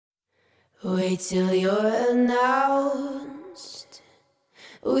Wait till you're announced.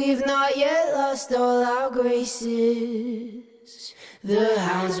 We've not yet lost all our graces. The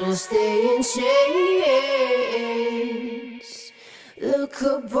hounds will stay in chains. Look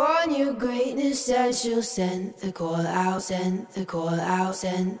upon your greatness and she'll send the call out, send the call out,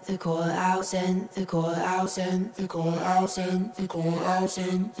 send the call out, send the call out, send the call out, send the call out,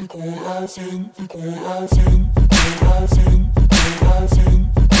 send the call out, send the call out, send the call out, send the call out,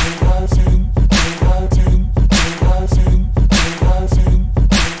 send the call out, send the call out, send the call out, send the call out, send the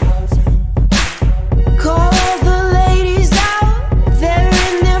call out, send. Call all the ladies out, they're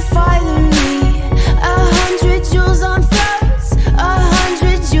in their finery. 100 jewels on throats,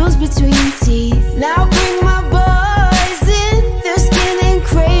 100 jewels between teeth. Now bring my boys in, their skin in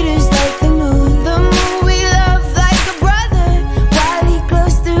craters like the moon. The moon we love like a brother, while he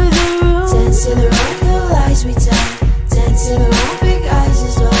glows through the room. Dancing around the lies we tell, dancing around big eyes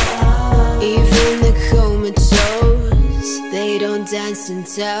as well. Even the comatose, they don't dance and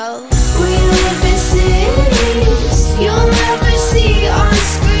tell. We live in cities you'll never see on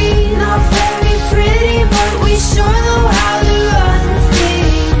screen. Not very pretty, but we sure know how to run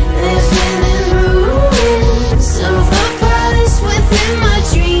free. Living in ruins of a palace within my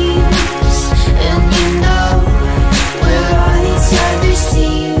dreams. And you know, we're on each other's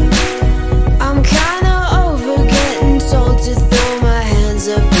team. I'm kinda over getting told to throw my hands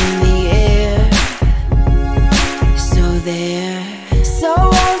up in the air. So there. So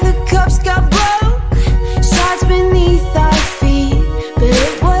all the cups got broke, shards beneath our feet, but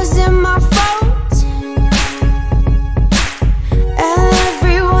it wasn't my fault. And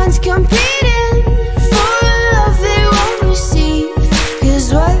everyone's competing for a love they won't receive,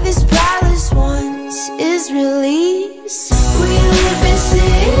 'cause what this palace wants is release. We live in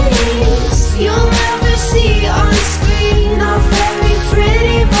cities you'll never see on screen. Not very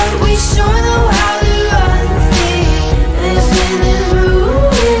pretty, but we sure know how to run free. Living in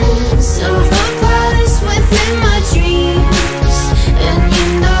ruins of a palace within my dreams. And you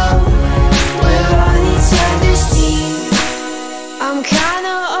know, we're on each other's team. I'm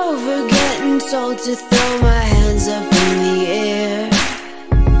kinda over getting told to throw my hands up in the air.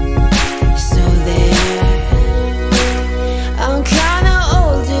 So there. I'm kinda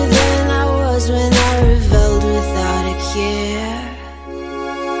older than I was when I rebelled without a care.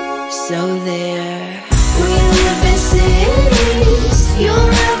 So there. We live in cities you'll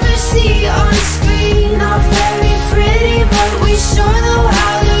never see on screen. Not very pretty, but we sure know how